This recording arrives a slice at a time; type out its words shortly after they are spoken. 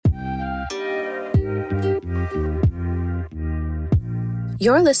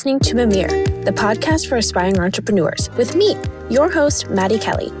You're listening to Mimir, the podcast for aspiring entrepreneurs, with me, your host, Maddie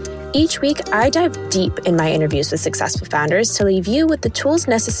Kelly. Each week, I dive deep in my interviews with successful founders to leave you with the tools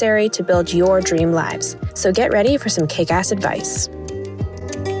necessary to build your dream lives. So get ready for some kick-ass advice.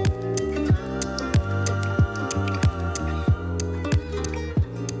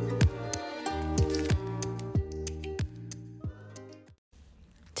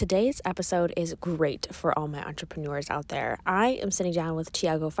 Today's episode is great for all my entrepreneurs out there. I am sitting down with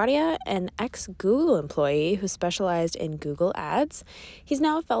Tiago Faria, an ex-Google employee who specialized in Google Ads. He's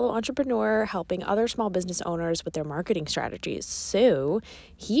now a fellow entrepreneur helping other small business owners with their marketing strategies. So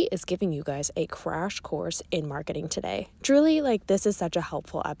he is giving you guys a crash course in marketing today. Truly, this is such a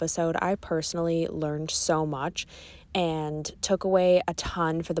helpful episode. I personally learned so much and took away a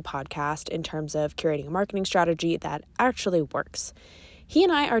ton for the podcast in terms of curating a marketing strategy that actually works. He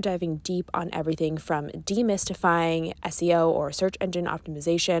and I are diving deep on everything from demystifying SEO or search engine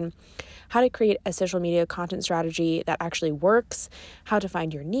optimization, how to create a social media content strategy that actually works, how to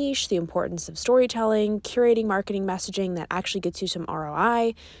find your niche, the importance of storytelling, curating marketing messaging that actually gets you some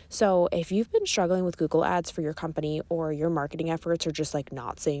ROI. So if you've been struggling with Google Ads for your company or your marketing efforts are just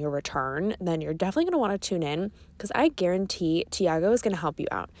not seeing a return, then you're definitely going to want to tune in because I guarantee Tiago is going to help you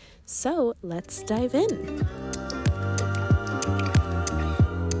out. So let's dive in.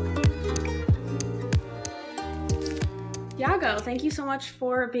 Tiago, thank you so much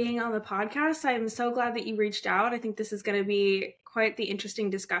for being on the podcast. I'm so glad that you reached out. I think this is going to be quite the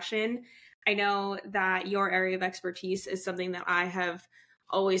interesting discussion. I know that your area of expertise is something that I have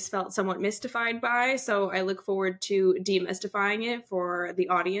always felt somewhat mystified by. So I look forward to demystifying it for the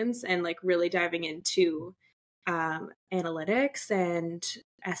audience and really diving into analytics and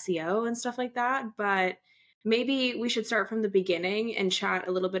SEO and stuff like that. But maybe we should start from the beginning and chat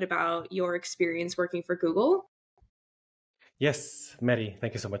a little bit about your experience working for Google. Yes, Maddie,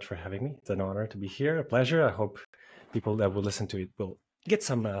 thank you so much for having me. It's an honor to be here, a pleasure. I hope people that will listen to it will get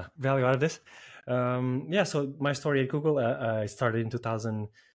some value out of this. So my story at Google, I started in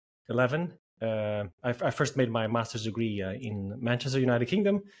 2011. I first made my master's degree in Manchester, United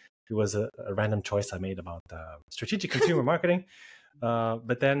Kingdom. It was a random choice I made about strategic consumer marketing.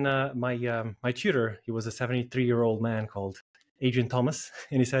 But then my tutor, he was a 73-year-old man called Adrian Thomas,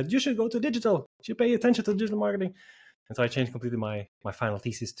 and he said, you should go to digital. You should pay attention to digital marketing. And so I changed completely my final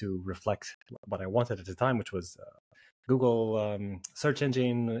thesis to reflect what I wanted at the time, which was Google search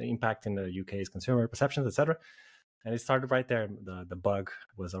engine impact in the UK's consumer perceptions, etc. And it started right there. The bug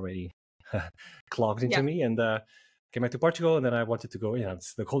was already clogged into me, and came back to Portugal. And then I wanted to go.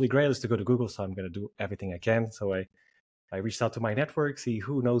 It's the holy grail is to go to Google, so I'm going to do everything I can. So I reached out to my network, see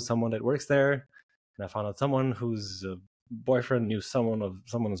who knows someone that works there, and I found out someone whose boyfriend knew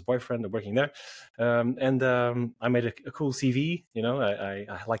someone's boyfriend working there, and I made a cool CV.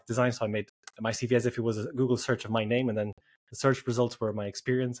 I like design, so I made my CV as if it was a Google search of my name, and then the search results were my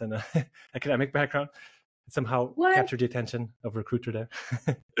experience and academic background. It somehow captured the attention of a recruiter there.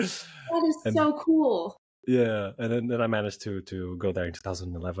 That is so cool. Yeah, and then I managed to go there in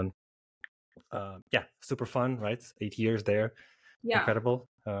 2011. Super fun, right? 8 years there. Yeah, incredible.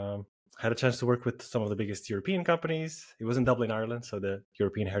 Had a chance to work with some of the biggest European companies. It was in Dublin, Ireland, so the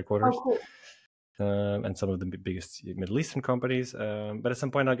European headquarters. Oh, cool. And some of the biggest Middle Eastern companies. But at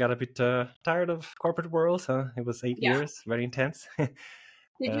some point, I got a bit tired of corporate world. It was 8 years, very intense. Did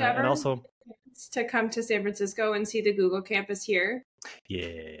you ever and also to come to San Francisco and see the Google campus here?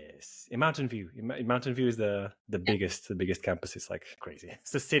 Yes, in Mountain View. In Mountain View is the biggest campus. It's crazy.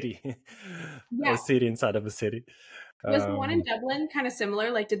 It's a city, a city inside of a city. Was the one in Dublin kind of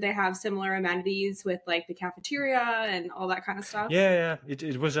similar? Did they have similar amenities with the cafeteria and all that kind of stuff? Yeah.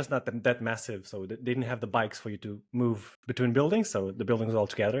 It was just not that massive. So they didn't have the bikes for you to move between buildings. So the buildings were all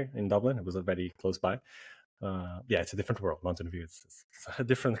together in Dublin. It was very close by. It's a different world. Mountain View. It's a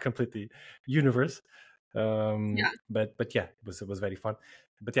different, completely universe. But yeah, it was very fun.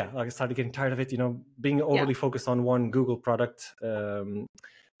 But yeah, I started getting tired of it. Being overly focused on one Google product.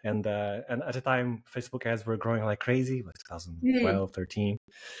 And at the time, Facebook ads were growing like crazy, 2012, 13.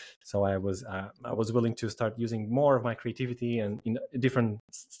 So I was willing to start using more of my creativity and in different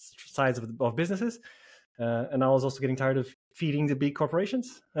sides of businesses. And I was also getting tired of feeding the big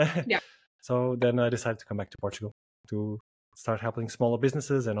corporations. So then I decided to come back to Portugal to start helping smaller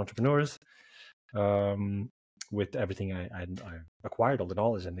businesses and entrepreneurs with everything I acquired, all the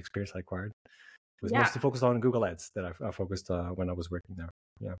knowledge and experience I acquired. It was mostly focused on Google Ads that I focused when I was working there.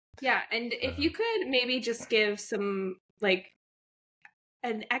 Yeah, and if you could maybe just give some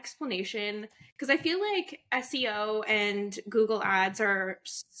an explanation, because I feel like SEO and Google Ads are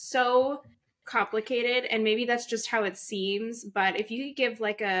so complicated, and maybe that's just how it seems, but if you could give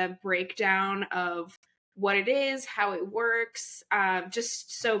like a breakdown of what it is, how it works,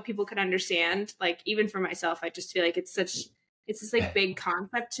 just so people can understand, like even for myself, I just feel like it's this like big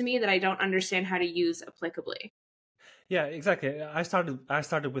concept to me that I don't understand how to use applicably. Yeah, exactly. I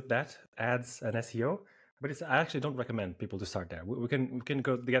started with that, ads and SEO, but I actually don't recommend people to start there. We can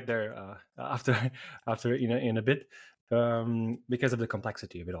go get there after after in a bit, because of the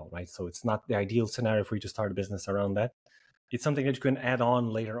complexity of it all, right? So it's not the ideal scenario for you to start a business around that. It's something that you can add on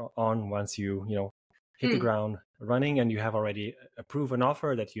later on once you hit the ground running and you have already a proven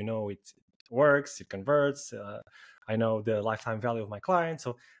offer that it works, it converts. I know the lifetime value of my client,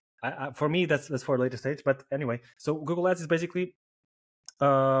 so for me that's for a later stage. But anyway, so Google Ads is basically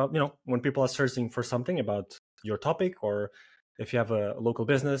when people are searching for something about your topic, or if you have a local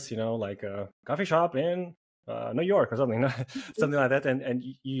business, like a coffee shop in New York or something, something like that, and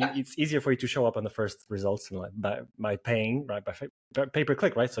it's easier for you to show up on the first results, by paying, right, by pay per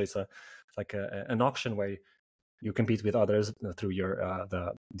click, right? So it's like an auction where you compete with others through your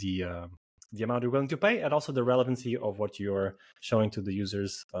the amount you're willing to pay, and also the relevancy of what you're showing to the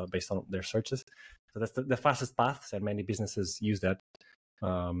users based on their searches. So that's the fastest path, and many businesses use that,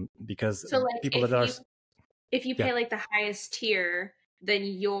 because So like people that are if you pay like the highest tier, then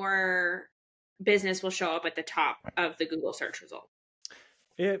your business will show up at the top of the Google search result.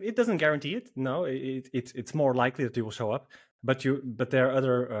 It doesn't guarantee it. No, it's more likely that it will show up. But there are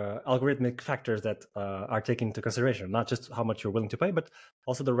other algorithmic factors that are taken into consideration. Not just how much you're willing to pay, but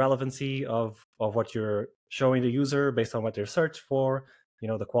also the relevancy of what you're showing the user based on what they search for.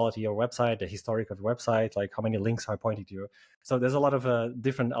 The quality of your website, the historic of your website, like how many links are pointing to you. So there's a lot of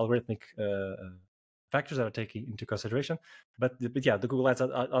different algorithmic factors that are taken into consideration. But yeah, the Google Ads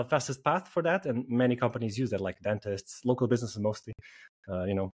are fastest path for that, and many companies use that, like dentists, local businesses mostly.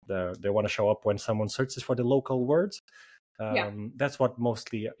 They want to show up when someone searches for the local words. That's what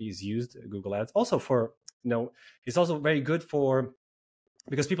mostly is used, Google Ads. Also it's also very good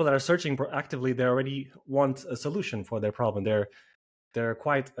because people that are searching proactively, they already want a solution for their problem. They're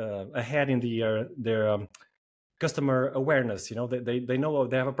quite ahead in their customer awareness. They know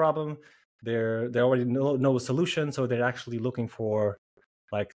they have a problem. They already know a solution, so they're actually looking for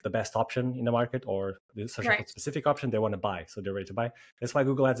like the best option in the market, or they're searching for a specific option they want to buy, so they're ready to buy. That's why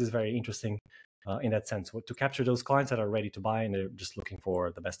Google Ads is very interesting in that sense, to capture those clients that are ready to buy and they're just looking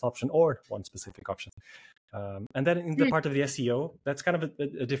for the best option or one specific option. And then in the part of the SEO, that's kind of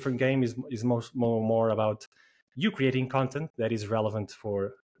a different game. Is more about you creating content that is relevant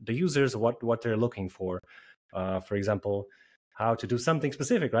for the users, what they're looking for. For example, how to do something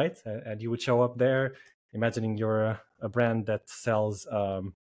specific, right? And you would show up there, imagining you're a brand that sells, how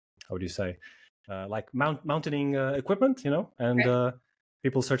would you say, like mountaining equipment, and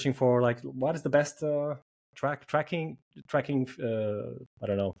people searching for like what is the best tracking I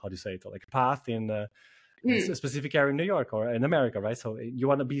don't know how to say it, like path in a specific area in New York or in America, right? So you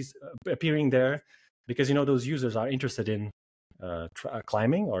want to be appearing there because those users are interested in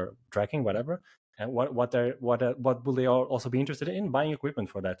climbing or trekking, whatever. And what will they also be interested in? Buying equipment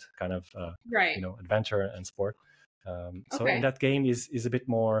for that kind of adventure and sport. So in that game is a bit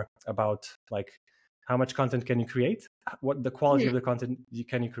more about like how much content can you create, what the quality of the content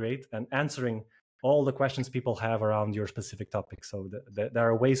can you create, and answering all the questions people have around your specific topic. So there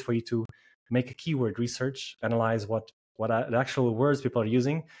are ways for you to make a keyword research, analyze what the actual words people are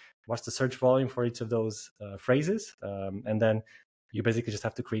using, what's the search volume for each of those phrases, and then you basically just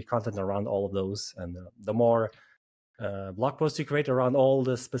have to create content around all of those. And the more blog posts you create around all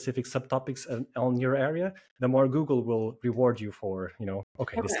the specific subtopics on your area, the more Google will reward you for,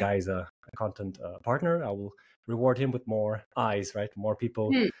 this guy is a content partner. I will reward him with more eyes, right? More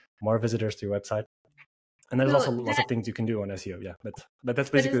people, more visitors to your website. And there's also lots of things you can do on SEO. Yeah, but that's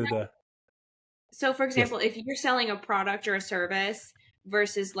basically So for example, if you're selling a product or a service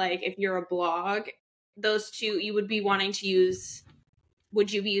versus like if you're a blog, those two, you would be wanting to use,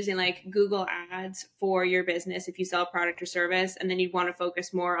 would you be using like Google Ads for your business if you sell a product or service, and then you'd want to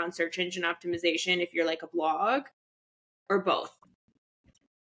focus more on search engine optimization if you're like a blog, or both?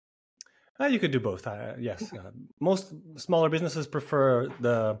 You could do both. Yes, most smaller businesses prefer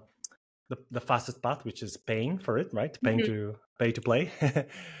the fastest path, which is paying for it, right? Pay to play.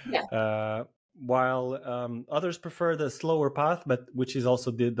 While others prefer the slower path, but which is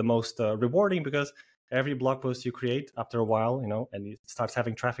also the most rewarding, because every blog post you create, after a while, and it starts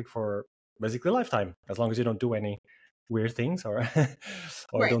having traffic for basically a lifetime, as long as you don't do any weird things or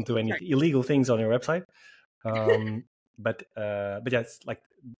don't do any illegal things on your website. But yeah, it's like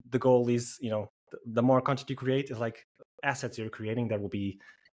the goal is, the more content you create is like assets you're creating that will be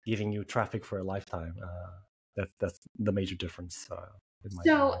giving you traffic for a lifetime. That's the major difference.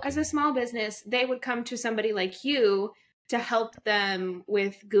 So as a small business, they would come to somebody like you to help them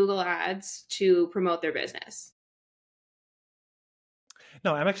with Google Ads to promote their business.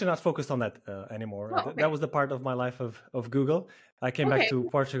 No, I'm actually not focused on that anymore. Oh, okay. That was the part of my life of Google. I came back to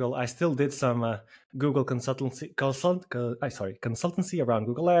Portugal. I still did some Google consultancy around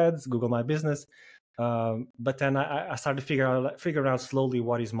Google Ads, Google My Business. But then I started figuring out slowly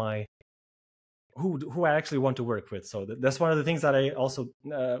what is my who I actually want to work with. So that's one of the things that I also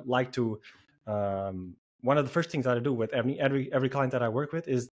like to. One of the first things that I do with every client that I work with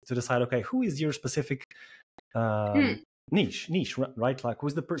is to decide, okay, who is your specific niche, right? Like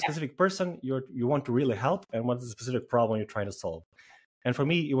who's the specific person you want to really help, and what is the specific problem you're trying to solve. And for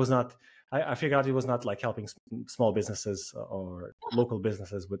me, it was not. I figured out it was not like helping small businesses or local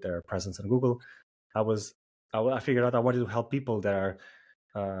businesses with their presence in Google. I figured out I wanted to help people that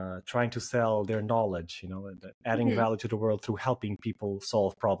are trying to sell their knowledge, adding value to the world through helping people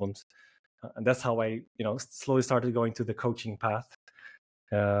solve problems. And that's how I, slowly started going to the coaching path.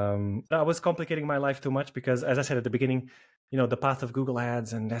 I was complicating my life too much because, as I said at the beginning, the path of Google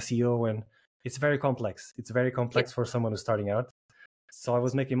Ads and SEO, and it's very complex. It's very complex for someone who's starting out. So I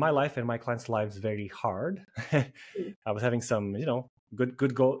was making my life and my clients' lives very hard. I was having some,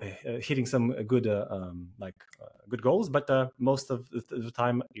 good goal, hitting some good good goals, but most of the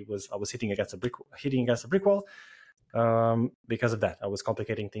time I was hitting against a brick wall. Because of that, I was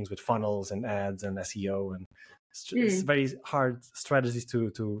complicating things with funnels and ads and SEO, and it's very hard strategies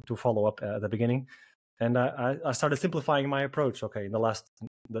to follow up at the beginning. And I started simplifying my approach. Okay, in the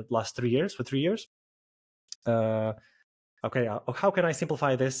last 3 years, for 3 years. Okay, how can I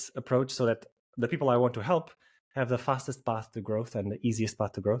simplify this approach so that the people I want to help have the fastest path to growth and the easiest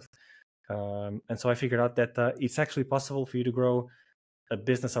path to growth? And so I figured out that it's actually possible for you to grow a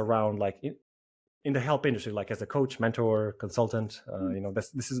business around in the help industry, like as a coach, mentor, consultant.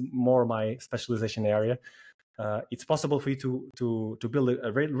 This is more my specialization area. It's possible for you to build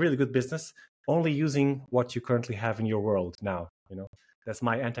a really good business only using what you currently have in your world now. That's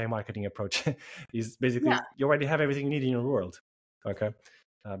my anti-marketing approach. Is basically you already have everything you need in your world. Okay,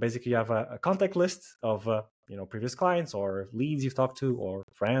 basically you have a contact list of previous clients or leads you've talked to or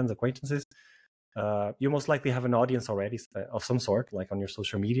friends, acquaintances. You most likely have an audience already of some sort, like on your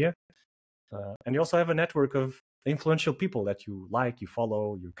social media, and you also have a network of influential people that you like, you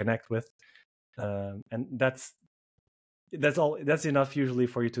follow, you connect with, and that's enough usually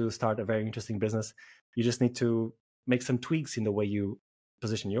for you to start a very interesting business. You just need to make some tweaks in the way you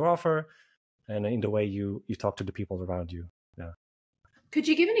position your offer and in the way you talk to the people around you. Yeah. Could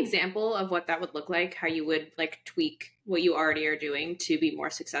you give an example of what that would look like? How you would tweak what you already are doing to be more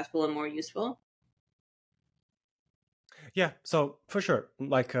successful and more useful? Yeah. So for sure,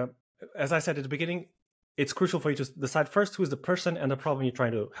 as I said at the beginning, it's crucial for you to decide first who is the person and the problem you're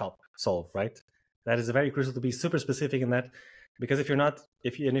trying to help solve. Right. That is very crucial to be super specific in that, because if you're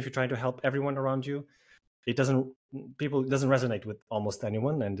trying to help everyone around you, it doesn't resonate with almost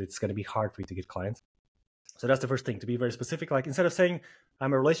anyone, and it's going to be hard for you to get clients. So that's the first thing, to be very specific. Like instead of saying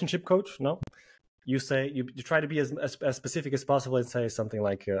I'm a relationship coach, no, you say you try to be as specific as possible and say something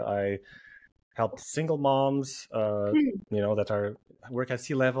like I help single moms, that work at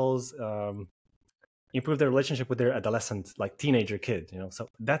C-levels, improve their relationship with their adolescent, like teenager kid. So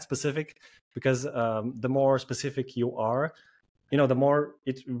that's specific, because the more specific you are, the more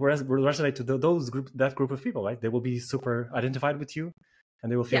it will resonate to that group of people, right? They will be super identified with you,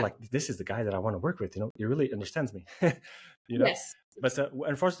 and they will feel like this is the guy that I want to work with. He really understands me. Yes. But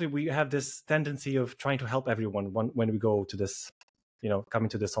unfortunately, we have this tendency of trying to help everyone when we go to this, come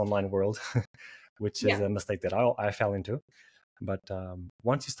into this online world, which is a mistake that I fell into. But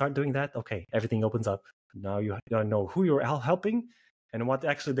once you start doing that, okay, everything opens up. Now you know who you're helping and what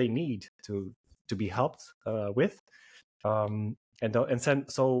actually they need to be helped with.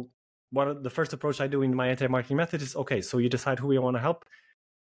 So one of the first approach I do in my anti-marketing method is, okay, so you decide who you want to help.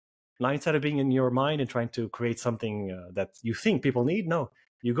 Now, instead of being in your mind and trying to create something that you think people need, no,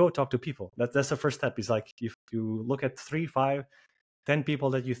 you go talk to people. That's the first step. Is like if you look at 3, 5, 10 people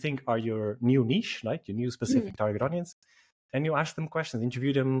that you think are your new niche, like your new specific target audience, and you ask them questions,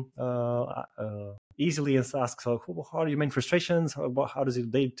 interview them easily, and ask, so how are your main frustrations? How does your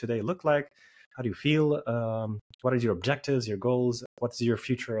day-to-day look like? How do you feel? What are your objectives, your goals? What's your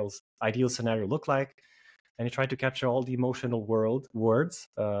future ideal scenario look like? And you try to capture all the emotional words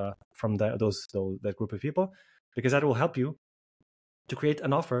from that group of people, because that will help you to create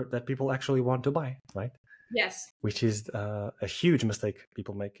an offer that people actually want to buy, right? Yes. Which is a huge mistake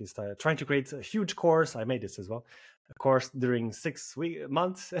people make, is trying to create a huge course. I made this as well. course during 6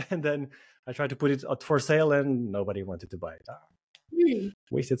 months, and then I tried to put it out for sale, and nobody wanted to buy it.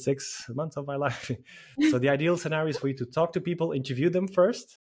 Wasted 6 months of my life. So the ideal scenario is for you to talk to people, interview them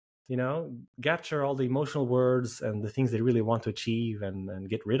first, capture all the emotional words and the things they really want to achieve and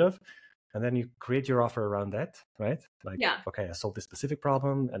get rid of. And then you create your offer around that, right? Like, okay, I solved this specific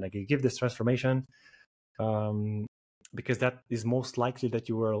problem and I can give this transformation. Because that is most likely that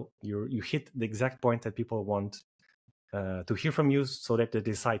you hit the exact point that people want to hear from you, so that they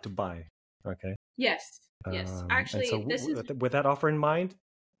decide to buy. Okay. Yes. Actually, so this is with that offer in mind.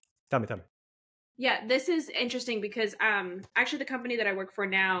 Tell me. Yeah, this is interesting because actually the company that I work for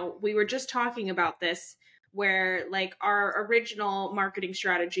now, we were just talking about this, where like our original marketing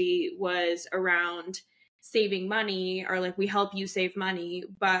strategy was around saving money, or like we help you save money,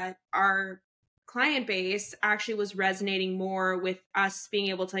 but our client base actually was resonating more with us being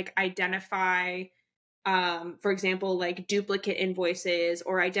able to like identify for example, like duplicate invoices,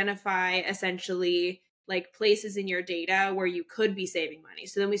 or identify essentially like places in your data where you could be saving money.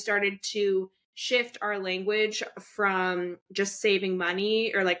 So then we started to shift our language from just saving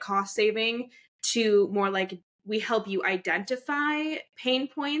money or like cost saving to more like we help you identify pain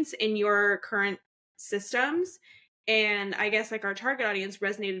points in your current systems. And I guess like our target audience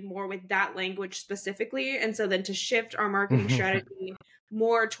resonated more with that language specifically. And so then to shift our marketing strategy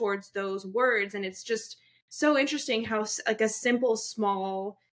more towards those words. And it's just so interesting how like a simple,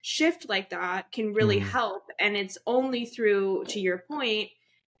 small shift like that can really help. And it's only through, to your point,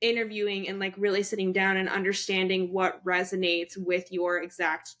 interviewing and like really sitting down and understanding what resonates with your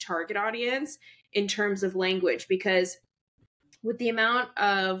exact target audience in terms of language. Because with the amount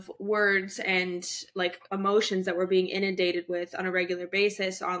of words and like emotions that we're being inundated with on a regular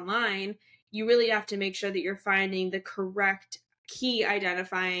basis online, you really have to make sure that you're finding the correct key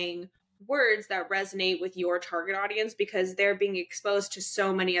identifying words that resonate with your target audience, because they're being exposed to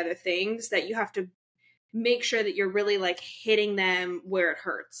so many other things that you have to make sure that you're really like hitting them where it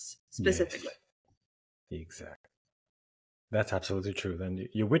hurts specifically. Yes. Exactly. That's absolutely true. And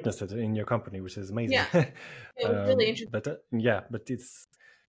you witnessed it in your company, which is amazing. Yeah, it was really interesting. But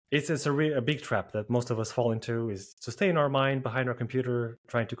it's a big trap that most of us fall into, is to stay in our mind behind our computer,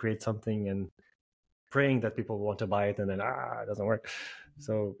 trying to create something and praying that people want to buy it, and then it doesn't work.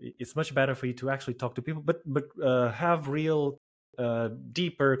 So it's much better for you to actually talk to people, but have real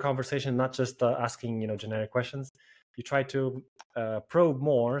deeper conversation, not just asking generic questions. You try to probe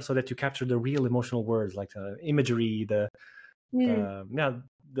more so that you capture the real emotional words, like imagery, the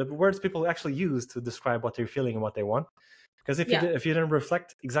words people actually use to describe what they're feeling and what they want. Because if you don't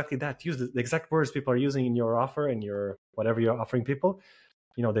reflect exactly that, use the exact words people are using in your offer and your whatever you're offering people,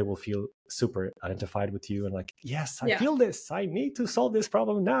 they will feel super identified with you and like, yes, I feel this. I need to solve this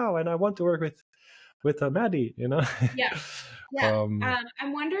problem now, and I want to work with Maddie.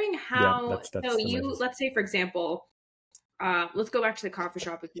 I'm wondering how. That's so you, let's say for example, let's go back to the coffee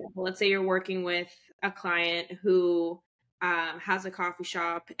shop example. Let's say you're working with a client who has a coffee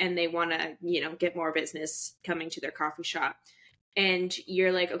shop and they want to, get more business coming to their coffee shop. And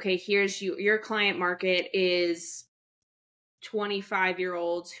you're like, okay, here's your client market is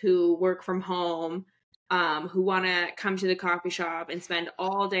 25-year-olds who work from home, who want to come to the coffee shop and spend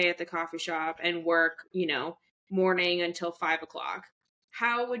all day at the coffee shop and work, morning until 5 o'clock.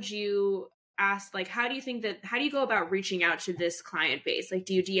 How would you ask, like, how do you go about reaching out to this client base? Like,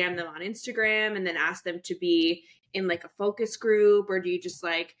 do you DM them on Instagram and then ask them to be in like a focus group, or do you just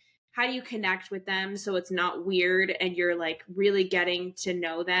like, how do you connect with them so it's not weird and you're like really getting to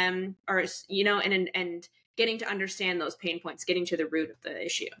know them, or and getting to understand those pain points, getting to the root of the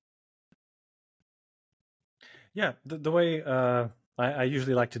issue? Yeah, the way I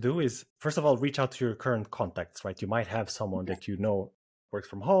usually like to do is, first of all, reach out to your current contacts, right? You might have someone that works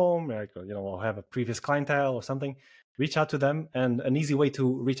from home, like, or have a previous clientele or something. Reach out to them, and an easy way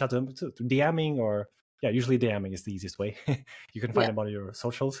to reach out to them to DMing, or usually DMing is the easiest way. You can find them on your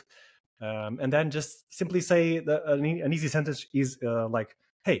socials, and then just simply say an easy sentence is like,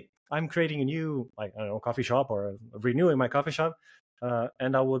 "Hey, I'm creating a new, like, I don't know, coffee shop, or renewing my coffee shop,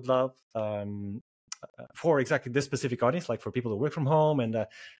 and I would love for exactly this specific audience, like for people who work from home and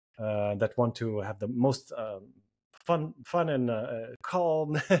that want to have the most fun and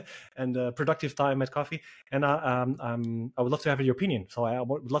calm and productive time at coffee. And I would love to have your opinion. So I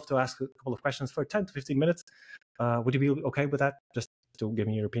would love to ask a couple of questions for 10 to 15 minutes. Would you be okay with that? Just to give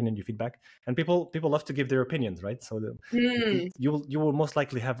me your opinion, your feedback. And people love to give their opinions, right? So you will most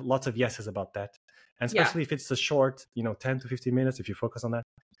likely have lots of yeses about that. And especially if it's a short, 10 to 15 minutes, if you focus on that,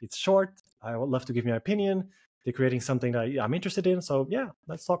 it's short. I would love to give my opinion. They're creating something that I'm interested in. So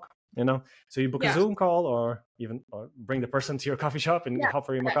let's talk. So you book a Zoom call, or even bring the person to your coffee shop and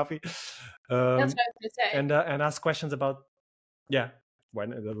offer him a coffee. That's what I was gonna say. And ask questions about, that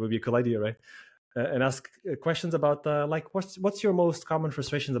would be a cool idea, right? And ask questions about like what's your most common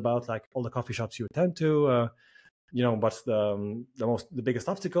frustrations about like all the coffee shops you attend to. What's the biggest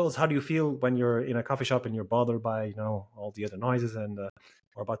obstacles? How do you feel when you're in a coffee shop and you're bothered by all the other noises and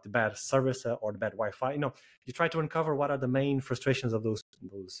or about the bad service or the bad Wi-Fi? You try to uncover what are the main frustrations of those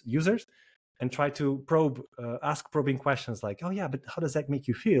users, and try to ask probing questions like, oh yeah, but how does that make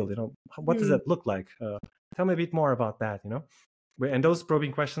you feel? What does that look like? Tell me a bit more about that. And those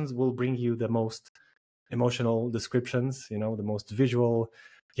probing questions will bring you the most emotional descriptions, the most visual.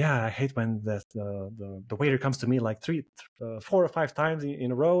 Yeah, I hate when the waiter comes to me like 4 or 5 times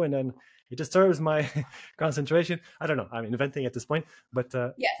in a row, and then it disturbs my concentration. I don't know. I'm inventing at this point, but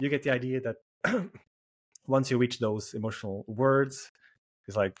you get the idea that once you reach those emotional words,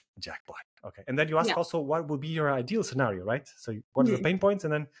 it's like jackpot. Okay, and then you ask also what would be your ideal scenario, right? So what are the pain points,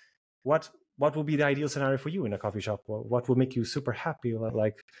 and then what will be the ideal scenario for you in a coffee shop? What will make you super happy?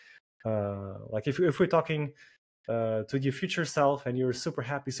 Like if we're talking to your future self and you're super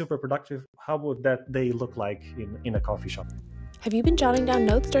happy, super productive, how would that day look like in a coffee shop? Have you been jotting down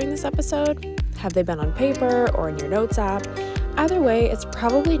notes during this episode? Have they been on paper or in your notes app? Either way, it's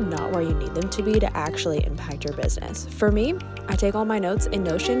probably not where you need them to be to actually impact your business. For me, I take all my notes in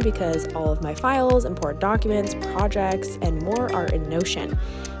Notion because all of my files, important documents, projects, and more are in Notion.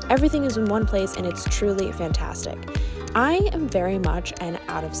 Everything is in one place and it's truly fantastic. I am very much an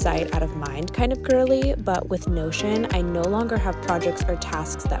out of sight, out of mind kind of girly, but with Notion, I no longer have projects or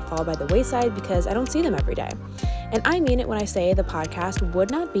tasks that fall by the wayside because I don't see them every day. And I mean it when I say the podcast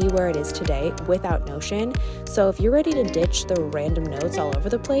would not be where it is today without Notion. So if you're ready to ditch the random notes all over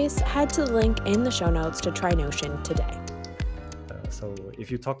the place, head to the link in the show notes to try Notion today. So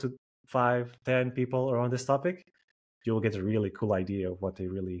if you talk to 5, 10 people around this topic, you'll get a really cool idea of what they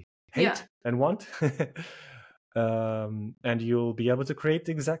really hate and want. And you'll be able to create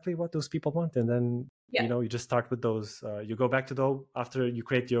exactly what those people want. And then, you just start with those. You go back to after you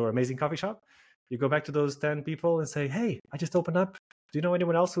create your amazing coffee shop, you go back to those 10 people and say, hey, I just opened up. Do you know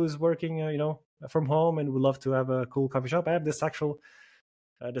anyone else who is working, from home and would love to have a cool coffee shop? I have this actual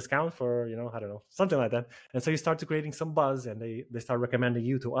discount for, I don't know, something like that. And so you start to creating some buzz, and they start recommending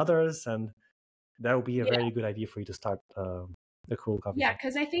you to others. And that would be a very good idea for you to start a cool coffee shop.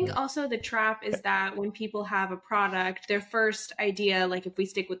 Because I think also the trap is that when people have a product, their first idea, like if we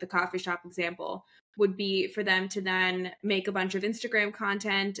stick with the coffee shop example, would be for them to then make a bunch of Instagram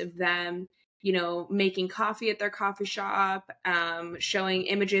content of them, making coffee at their coffee shop, showing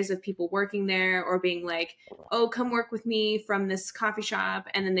images of people working there, or being like, oh, come work with me from this coffee shop.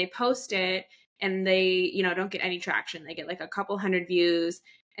 And then they post it and they, don't get any traction. They get like a couple hundred views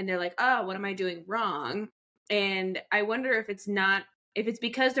and they're like, oh, what am I doing wrong? And I wonder if it's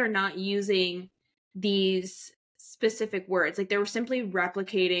because they're not using these specific words. Like they were simply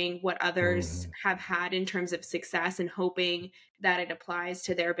replicating what others have had in terms of success and hoping that it applies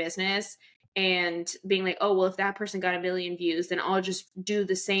to their business, and being like, oh, well, if that person got 1 million views, then I'll just do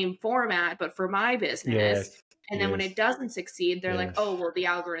the same format, but for my business. And then when it doesn't succeed, they're like, oh, well, the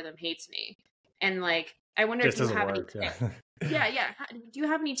algorithm hates me. And like, I wonder if you have any tips. Do you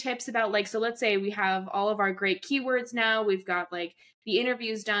have any tips about so let's say we have all of our great keywords now, we've got like the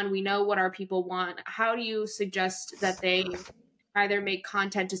interviews done, we know what our people want. How do you suggest that they either make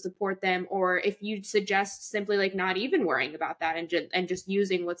content to support them, or if you suggest simply like not even worrying about that and just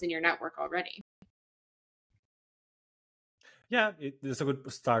using what's in your network already? Yeah, it's a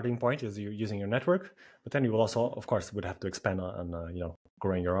good starting point is you're using your network, but then you will also, of course, would have to expand on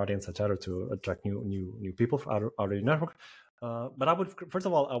growing your audience, etc., to attract new people out of your network. But I would, first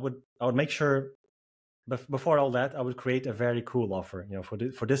of all, I would make sure before all that, I would create a very cool offer,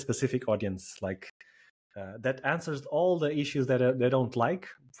 for this specific audience, like that answers all the issues that they don't like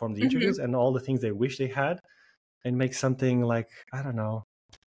from the interviews and all the things they wish they had, and make something like, I don't know,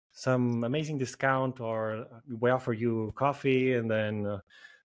 some amazing discount, or we offer you coffee, and then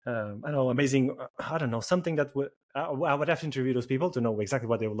I don't know, amazing, I don't know, something that I would have to interview those people to know exactly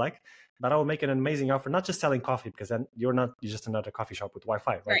what they would like. But I will make an amazing offer, not just selling coffee, because then you're just another coffee shop with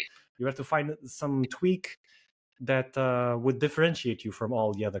Wi-Fi, right? You have to find some tweak that would differentiate you from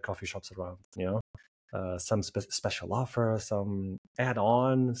all the other coffee shops around, some special offer, some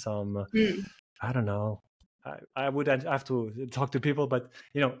add-on, some, I don't know. I would have to talk to people, but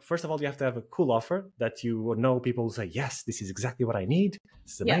first of all, you have to have a cool offer that you know people will say, yes, this is exactly what I need.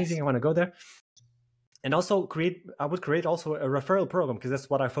 This is amazing. I want to go there. And also I would create also a referral program, because that's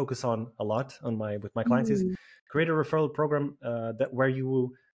what I focus on a lot with my clients is create a referral program where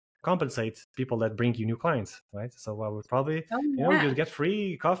you compensate people that bring you new clients, right? So I would probably, you'd get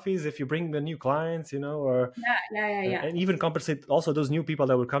free coffees if you bring the new clients, or and even compensate also those new people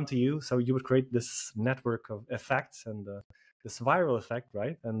that would come to you. So you would create this network of effects and this viral effect,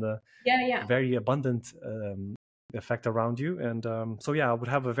 right? And very abundant effect around you. And I would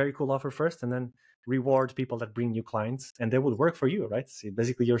have a very cool offer first, and then reward people that bring new clients, and they would work for you, right? So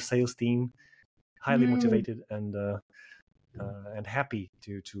basically, your sales team highly motivated and happy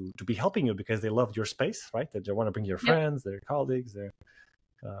to be helping you because they love your space, right? That they want to bring your friends, their colleagues, their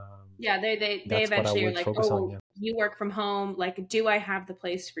they eventually are like, you work from home, like, do I have the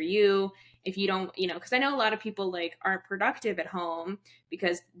place for you? If you don't, because I know a lot of people like aren't productive at home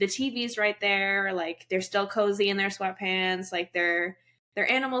because the TV's right there, like they're still cozy in their sweatpants, like their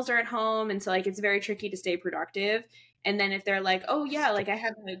animals are at home, and so like it's very tricky to stay productive. And then if they're like, oh yeah, like I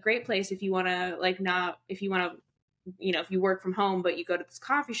have a great place if you want to if you work from home but you go to this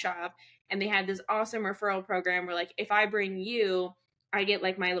coffee shop, and they had this awesome referral program where like if I bring you, I get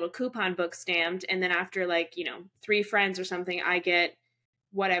like my little coupon book stamped, and then after 3 friends or something, I get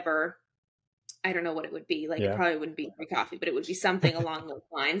whatever. I don't know what it would be. Like, it probably wouldn't be free coffee, but it would be something along those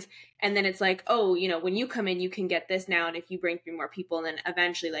lines. And then it's like, oh, when you come in, you can get this now. And if you bring 3 more people, and then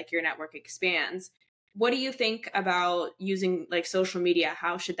eventually like your network expands. What do you think about using like social media?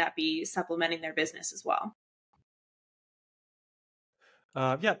 How should that be supplementing their business as well?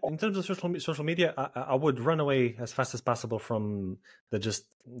 In terms of social media, I would run away as fast as possible from the just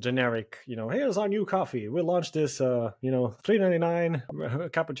generic, here's our new coffee. We launched this, $3.99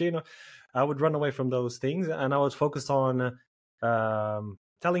 cappuccino. I would run away from those things, and I would focus on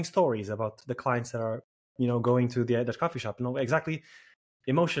telling stories about the clients that are, going to that coffee shop. Exactly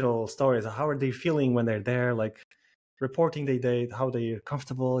emotional stories. How are they feeling when they're there? Like reporting how they're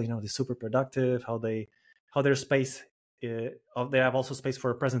comfortable. They're super productive. How their space. They have also space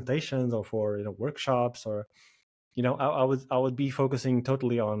for presentations or for workshops, or I would be focusing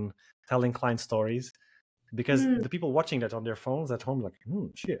totally on telling client stories, because the people watching that on their phones at home, like,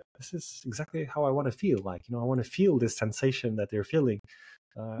 shit, this is exactly how I want to feel. Like, I want to feel this sensation that they're feeling.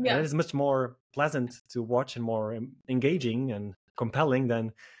 And it is much more pleasant to watch and more engaging and compelling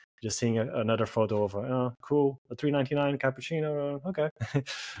than just seeing another photo of a $3.99 cappuccino. Okay.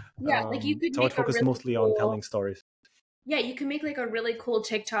 Like you could. So I'd focus mostly on telling stories. Yeah, you can make like a really cool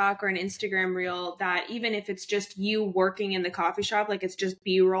TikTok or an Instagram reel that even if it's just you working in the coffee shop, like it's just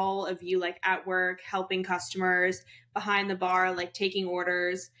B-roll of you like at work, helping customers behind the bar, like taking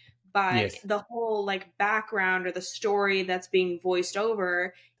orders. But the whole like background or the story that's being voiced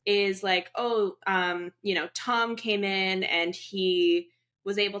over is like, Tom came in and he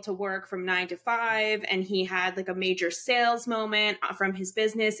was able to work from 9 to 5, and he had like a major sales moment from his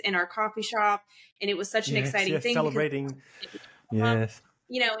business in our coffee shop. And it was such an exciting thing. Celebrating. Yes.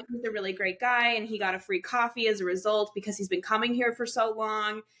 He's a really great guy, and he got a free coffee as a result because he's been coming here for so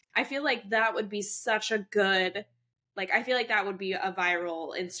long. I feel like that would be such a good, I feel like that would be a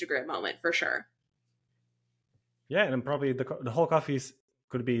viral Instagram moment for sure. Yeah, and probably the whole coffees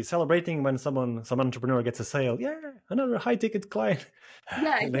could be celebrating when some entrepreneur gets a sale. Yeah, another high ticket client.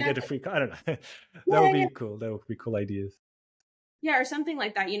 Yeah, and they get a free. I don't know. That would be cool. That would be cool ideas. Yeah, or something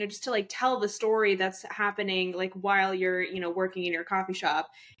like that. Just to like tell the story that's happening like while you're working in your coffee shop,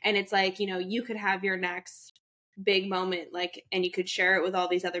 and it's like you could have your next big moment, and you could share it with all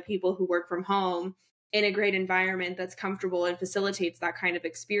these other people who work from home in a great environment that's comfortable and facilitates that kind of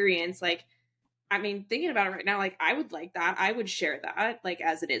experience. Like, I mean, thinking about it right now, like I would like that. I would share that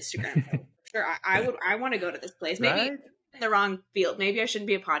as an Instagram post. Sure, I want to go to this place. Maybe in the wrong field. Maybe I shouldn't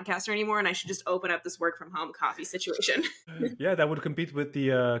be a podcaster anymore, and I should just open up this work from home coffee situation. Yeah, that would compete with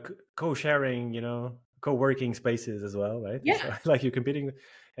the co-sharing, co-working spaces as well, right? Yeah, so, like you're competing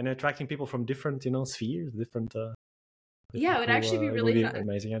and attracting people from different, spheres, different. Yeah, it would actually be really fun.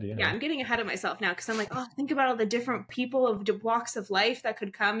 Amazing idea. Yeah, I'm getting ahead of myself now because I'm like, think about all the different people of walks of life that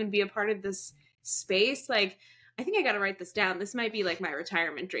could come and be a part of this space. Like, I think I got to write this down. This might be like my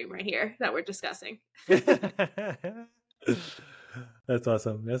retirement dream right here that we're discussing. That's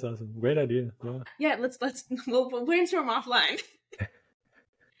awesome. Great idea. Yeah, we'll brainstorm offline.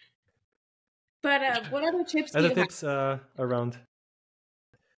 But what other tips do you have? Around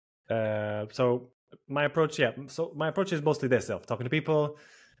so my approach is mostly this stuff, talking to people,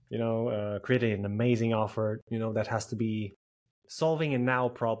 creating an amazing offer, that has to be solving a now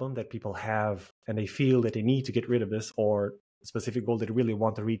problem that people have, and they feel that they need to get rid of this, or a specific goal that they really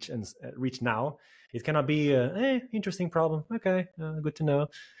want to reach and reach now. It cannot be interesting problem. Okay, good to know.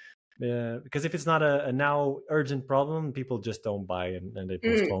 Because if it's not a now urgent problem, people just don't buy and they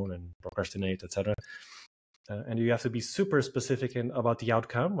postpone and procrastinate, etc. and you have to be super specific about the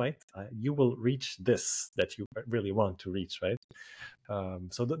outcome, right? You will reach this that you really want to reach, right?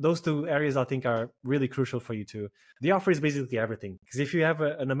 So those two areas I think are really crucial for you to. The offer is basically everything, because if you have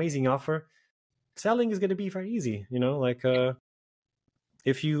an amazing offer, selling is going to be very easy. Like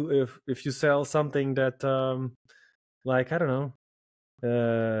if you sell something that like, I don't know,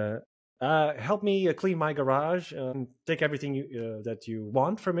 help me clean my garage, take everything that you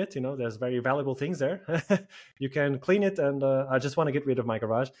want from it. There's very valuable things there. You can clean it, and I just want to get rid of my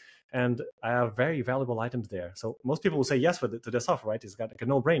garage, and I have very valuable items there. So most people will say yes to this offer, right? It's got like a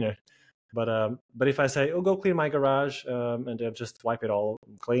no-brainer. But if I say, oh, go clean my garage, and then just wipe it all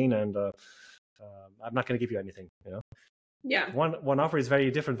clean, and I'm not going to give you anything. Yeah. One offer is very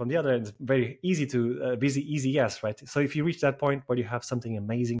different from the other, and it's very easy to easy yes, right? So if you reach that point where you have something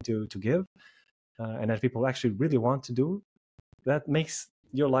amazing to give, and that people actually really want to do, that makes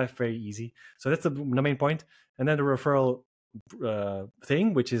your life very easy. So that's the main point. And then the referral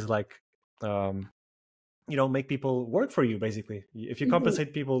thing, which is like make people work for you, basically. If you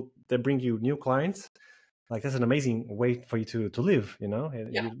compensate people that bring you new clients, like, that's an amazing way for you to live.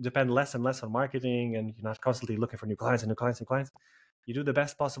 You depend less and less on marketing, and you're not constantly looking for new clients and new clients and clients. You do the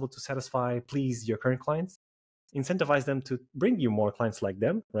best possible to please your current clients, incentivize them to bring you more clients like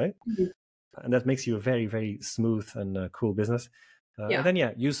them, right? And that makes you a very, very smooth and cool business. And then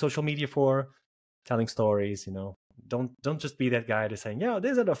use social media for telling stories. Don't just be that guy that's saying,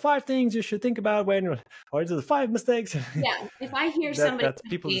 these are the 5 things you should think about when, or these are the 5 mistakes. Yeah, if I hear somebody that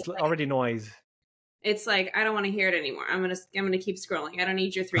people already noise. It's like, I don't want to hear it anymore. I'm gonna keep scrolling. I don't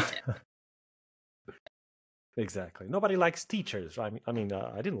need your 3 tips. Exactly. Nobody likes teachers. I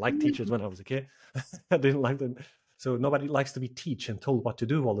didn't like teachers when I was a kid. I didn't like them. So nobody likes to be taught and told what to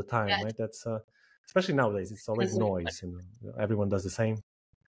do all the time, right? That's especially nowadays. It's always noise. Everyone does the same.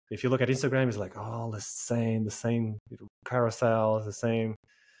 If you look at Instagram, it's like all the same carousels, the same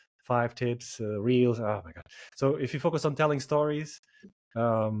 5 tips, reels. Oh my god! So if you focus on telling stories,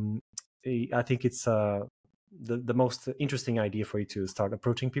 I think it's the most interesting idea for you to start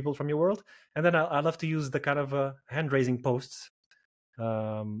approaching people from your world. And then I love to use the kind of hand-raising posts,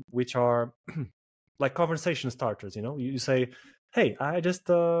 which are like conversation starters. You say, hey,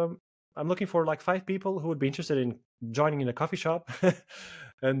 I'm looking for like 5 people who would be interested in joining in a coffee shop.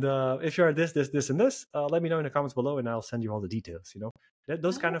 And if you're this, and this, let me know in the comments below, and I'll send you all the details.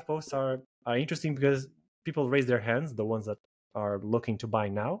 Those kind of posts are interesting because people raise their hands, the ones that are looking to buy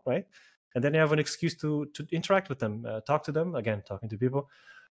now, right? And then you have an excuse to interact with them, talk to them, again, talking to people,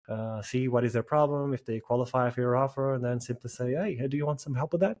 see what is their problem, if they qualify for your offer, and then simply say, hey, do you want some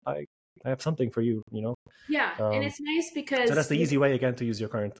help with that? I have something for you, Yeah, and it's nice because... So that's the easy way, again, to use your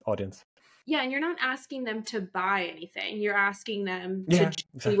current audience. Yeah, and you're not asking them to buy anything. You're asking them to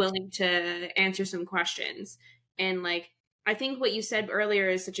be willing to answer some questions. And like, I think what you said earlier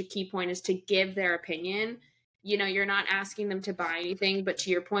is such a key point, is to give their opinion. You're not asking them to buy anything, but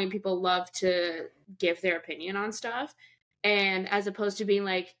to your point, people love to give their opinion on stuff. And as opposed to being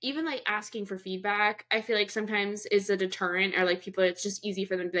like, even like asking for feedback, I feel like sometimes is a deterrent, or like people, it's just easy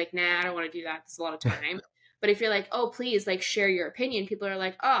for them to be like, nah, I don't want to do that. It's a lot of time. But if you're like, oh, please, like, share your opinion, people are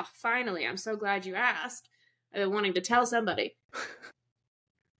like, oh, finally, I'm so glad you asked. I've been wanting to tell somebody.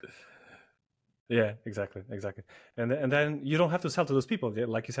 Yeah, exactly. And then you don't have to sell to those people.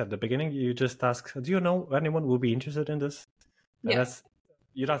 Like you said at the beginning, you just ask, do you know anyone who will be interested in this? And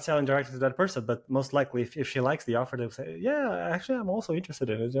you're not selling directly to that person, but most likely if she likes the offer, they'll say, yeah, actually, I'm also interested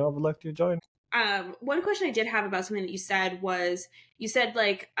in it. I would like to join. One question I did have about something that you said was, you said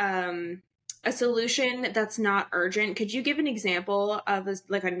like, a solution that's not urgent. Could you give an example of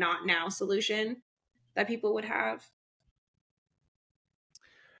a not now solution that people would have?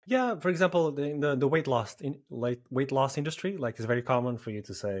 Yeah, for example, the weight loss industry, like, it's very common for you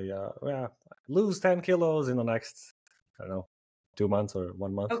to say, lose 10 kilos in the next, I don't know, 2 months or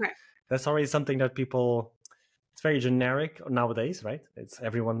 1 month. Okay. That's already something that people, it's very generic nowadays, right? It's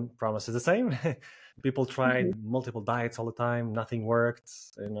everyone promises the same. People tried multiple diets all the time, nothing worked.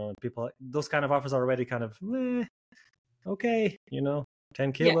 People, those kind of offers are already kind of, okay,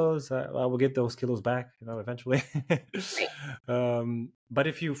 10 kilos, I will get those kilos back, eventually. But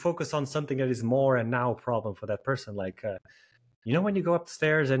if you focus on something that is more a now problem for that person, like, when you go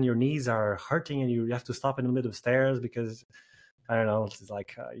upstairs and your knees are hurting and you have to stop in the middle of the stairs because, I don't know, it's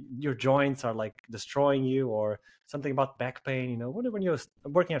like your joints are like destroying you, or something about back pain, when you're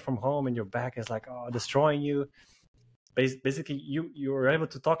working from home and your back is like, destroying you. Basically, you're able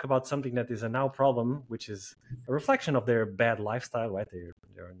to talk about something that is a now problem, which is a reflection of their bad lifestyle, right? They're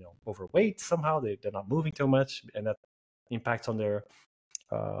overweight somehow. They're not moving too much, and that impacts on their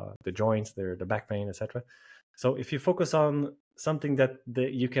the joints, the back pain, etc. So if you focus on something that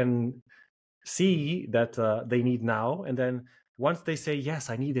you can see that they need now, and then once they say, yes,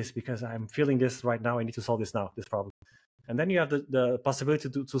 I need this because I'm feeling this right now, I need to solve this now, this problem. And then you have the possibility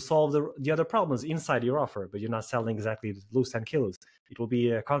to solve the other problems inside your offer, but you're not selling exactly lose 10 kilos. It will be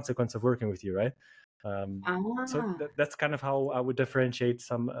a consequence of working with you, right? So that's kind of how I would differentiate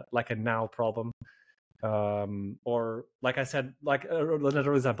some like a now problem. Or like I said, like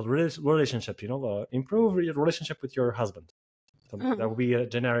another example, relationship, improve your relationship with your husband. So that would be a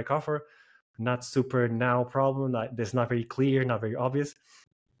generic offer, not super now problem. That's not very clear, not very obvious.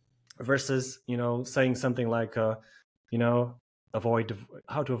 Versus, saying something like, how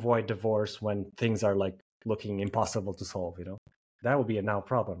to avoid divorce when things are like looking impossible to solve. That would be a now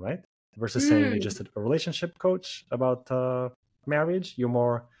problem, right? Versus saying you're just a relationship coach about marriage.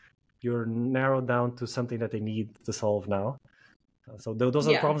 You're narrowed down to something that they need to solve now. So those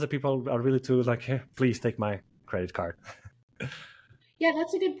are the problems that people are really to like, hey, please take my credit card. Yeah,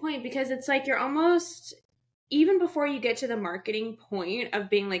 that's a good point, because it's like you're almost, even before you get to the marketing point of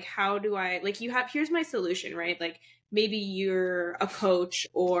being like, how do I, like, here's my solution, right? Like maybe you're a coach,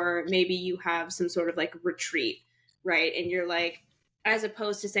 or maybe you have some sort of like retreat, right? And you're like, as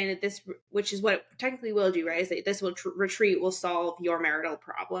opposed to saying that this, which is what it technically will do, right? Is that this retreat will solve your marital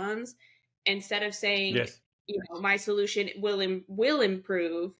problems. Instead of saying, yes, my solution will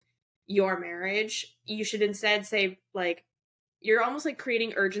improve your marriage, you should instead say like, you're almost like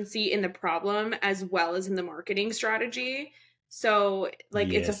creating urgency in the problem as well as in the marketing strategy. So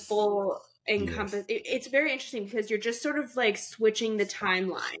like it's a full encompass. It's very interesting because you're just sort of like switching the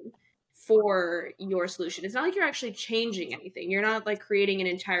timeline for your solution. It's not like you're actually changing anything. You're not like creating an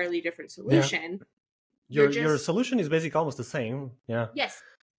entirely different solution. Yeah. Your solution is basically almost the same. Yeah. Yes.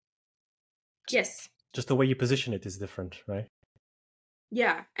 Just the way you position it is different, right?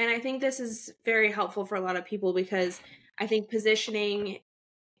 Yeah. And I think this is very helpful for a lot of people, because I think positioning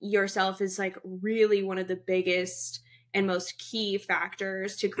yourself is like really one of the biggest and most key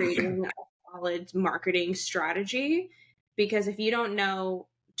factors to creating a solid marketing strategy. Because if you don't know,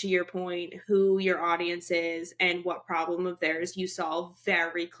 to your point, who your audience is and what problem of theirs you solve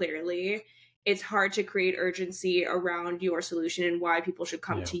very clearly, it's hard to create urgency around your solution and why people should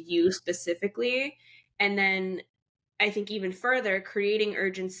come to you specifically. And then I think even further, creating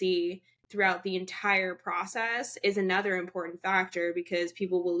urgency throughout the entire process is another important factor, because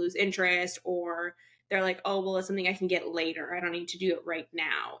people will lose interest, or they're like, oh, well, it's something I can get later. I don't need to do it right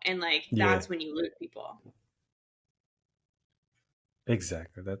now. And like, that's when you lose people.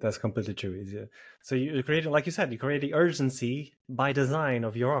 Exactly. That's completely true. So you create, like you said, you create the urgency by design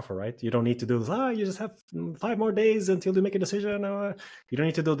of your offer, right? You don't need to do this. You just have 5 more days until you make a decision. You don't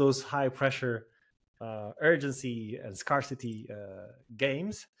need to do those high pressure urgency and scarcity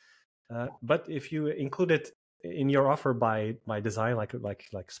games. But if you include it in your offer by design, like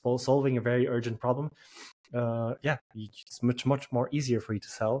solving a very urgent problem, it's much more easier for you to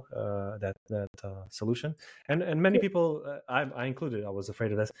sell that solution. And many people, I included, I was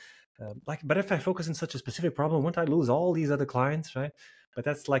afraid of this. But if I focus on such a specific problem, won't I lose all these other clients, right? But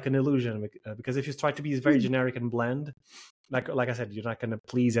that's like an illusion, because if you try to be very generic and bland, like I said, you're not going to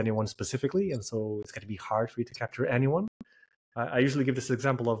please anyone specifically, and so it's going to be hard for you to capture anyone. I usually give this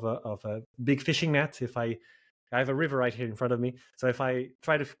example of a big fishing net. If I have a river right here in front of me, so if I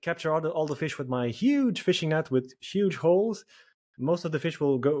try to capture all the fish with my huge fishing net with huge holes, most of the fish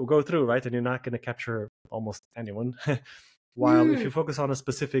will go through, right? And you're not going to capture almost anyone. While if you focus on a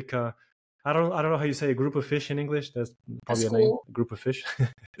specific, I don't know how you say a group of fish in English. There's probably a name, a group of fish.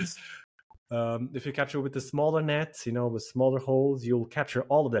 If you capture with the smaller nets, with smaller holes, you'll capture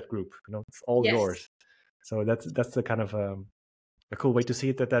all of that group. It's all yours. So that's the kind of a cool way to see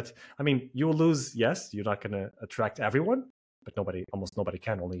it. That I mean, you'll lose. Yes, you're not going to attract everyone, but almost nobody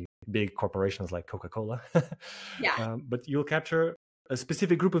can. Only big corporations like Coca-Cola. But you'll capture a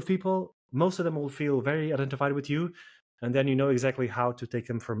specific group of people. Most of them will feel very identified with you, and then you know exactly how to take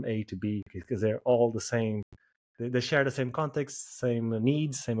them from A to B, because they're all the same. They share the same context, same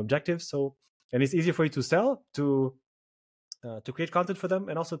needs, same objectives. So, and it's easier for you to sell, to create content for them,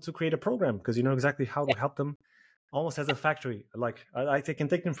 and also to create a program, because you know exactly how to help them, almost as a factory. Like I can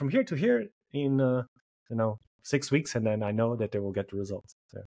take them from here to here in 6 weeks, and then I know that they will get the results.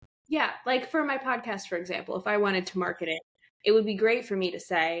 So. Yeah, like for my podcast, for example, if I wanted to market it, it would be great for me to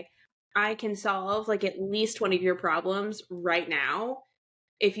say, I can solve like at least one of your problems right now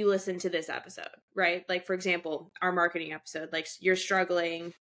if you listen to this episode, right? Like, for example, our marketing episode, like you're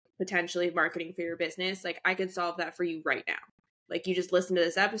struggling potentially marketing for your business. Like I could solve that for you right now. Like you just listen to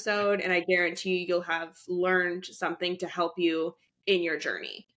this episode and I guarantee you'll have learned something to help you in your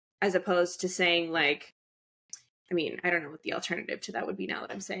journey, as opposed to saying like, I mean, I don't know what the alternative to that would be now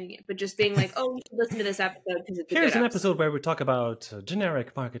that I'm saying it, but just being like, oh, you should listen to this episode because it's a Here's good an episode where we talk about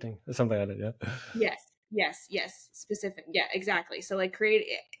generic marketing or something like that. Yeah. Yes. Specific. Yeah, exactly. So like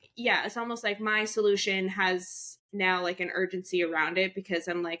it's almost like my solution has now like an urgency around it because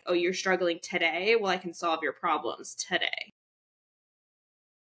I'm like, oh, you're struggling today. Well, I can solve your problems today.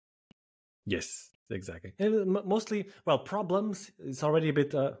 Yes, exactly. And mostly, well, problems is already a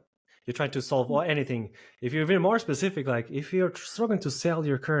bit, you're trying to solve anything. If you're even more specific, like if you're struggling to sell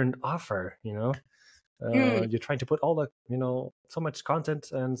your current offer, you're trying to put all the, so much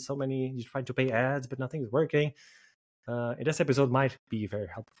content and you're trying to pay ads, but nothing's working. This episode might be very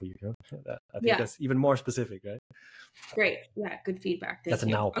helpful for you. I think that's even more specific, right? Great. Yeah, good feedback. That's a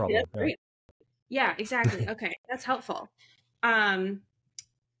now problem. That's great. Yeah, exactly. Okay, that's helpful.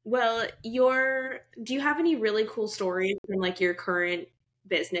 Well, do you have any really cool stories from like your current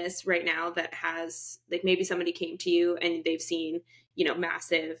business right now that has like maybe somebody came to you and they've seen,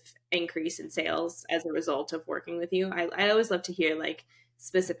 massive increase in sales as a result of working with you? I always love to hear like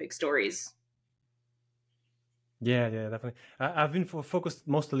specific stories. Yeah, definitely. I've been focused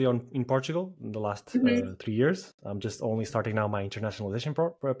mostly in Portugal in the last 3 years. I'm just only starting now my internationalization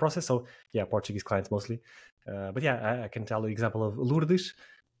process. So yeah, Portuguese clients mostly. But yeah, I can tell the example of Lourdes.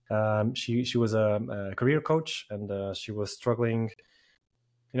 She was a career coach and she was struggling.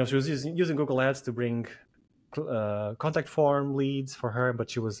 She was using Google Ads to bring contact form leads for her, but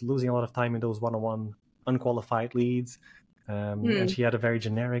she was losing a lot of time in those one-on-one unqualified leads. And she had a very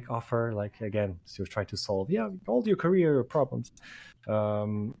generic offer. Like, again, she was trying to solve, all your career problems.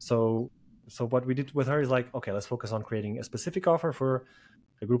 So what we did with her is like, okay, let's focus on creating a specific offer for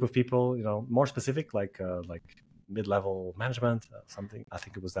a group of people, more specific, like mid-level management, something. I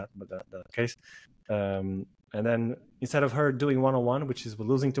think it was that case. And then instead of her doing one-on-one, which is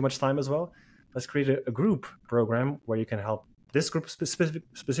losing too much time as well, let's create a group program where you can help this group,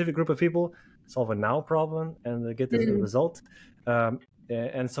 specific group of people, solve a now problem and get the result.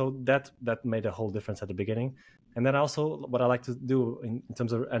 And so that made a whole difference at the beginning. And then also what I like to do in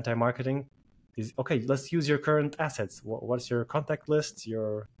terms of anti-marketing is, okay, let's use your current assets. What's your contact list,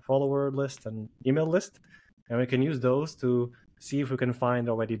 your follower list and email list? And we can use those to see if we can find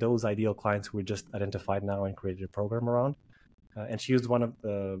already those ideal clients who we just identified now and created a program around. And she used one of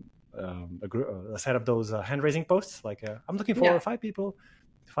a set of those hand-raising posts, like I'm looking for 5 people,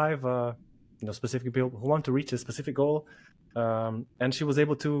 5 specific people who want to reach a specific goal. And she was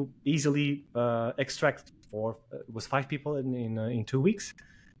able to easily extract it was 5 people in 2 weeks.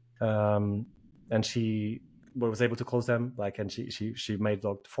 And she was able to close them, and she made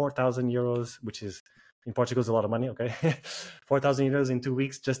like 4,000 euros, which is in Portugal is a lot of money. Okay, 4,000 euros in 2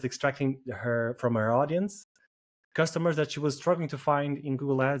 weeks, just extracting her from her audience, customers that she was struggling to find in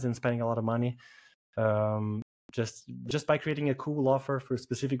Google Ads and spending a lot of money, just by creating a cool offer for a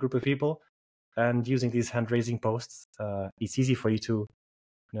specific group of people and using these hand-raising posts. It's easy for you to,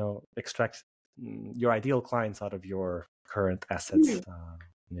 extract your ideal clients out of your current assets.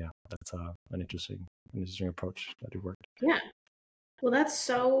 That's an interesting approach that it worked. Yeah. Well, that's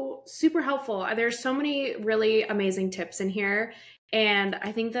so super helpful. There's so many really amazing tips in here. And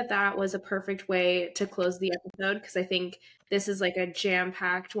I think that was a perfect way to close the episode, because I think this is like a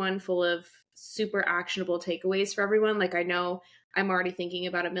jam-packed one full of super actionable takeaways for everyone. Like, I know I'm already thinking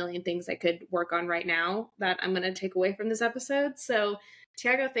about a million things I could work on right now that I'm going to take away from this episode. So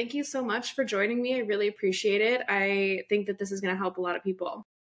Tiago, thank you so much for joining me. I really appreciate it. I think that this is going to help a lot of people.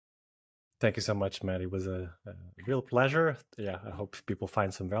 Thank you so much, Matt. It was a real pleasure. Yeah, I hope people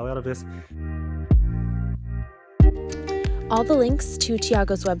find some value out of this. All the links to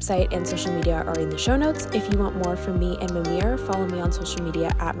Tiago's website and social media are in the show notes. If you want more from me and Mimir, follow me on social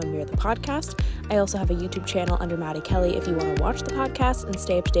media at Mimir the Podcast. I also have a YouTube channel under Maddie Kelly if you want to watch the podcast and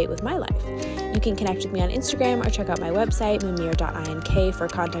stay up to date with my life. You can connect with me on Instagram or check out my website, mimir.ink, for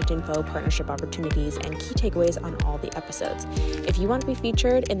contact info, partnership opportunities, and key takeaways on all the episodes. If you want to be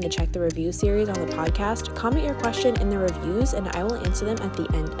featured in the Check the Review series on the podcast, comment your question in the reviews and I will answer them at the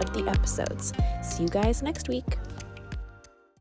end of the episodes. See you guys next week.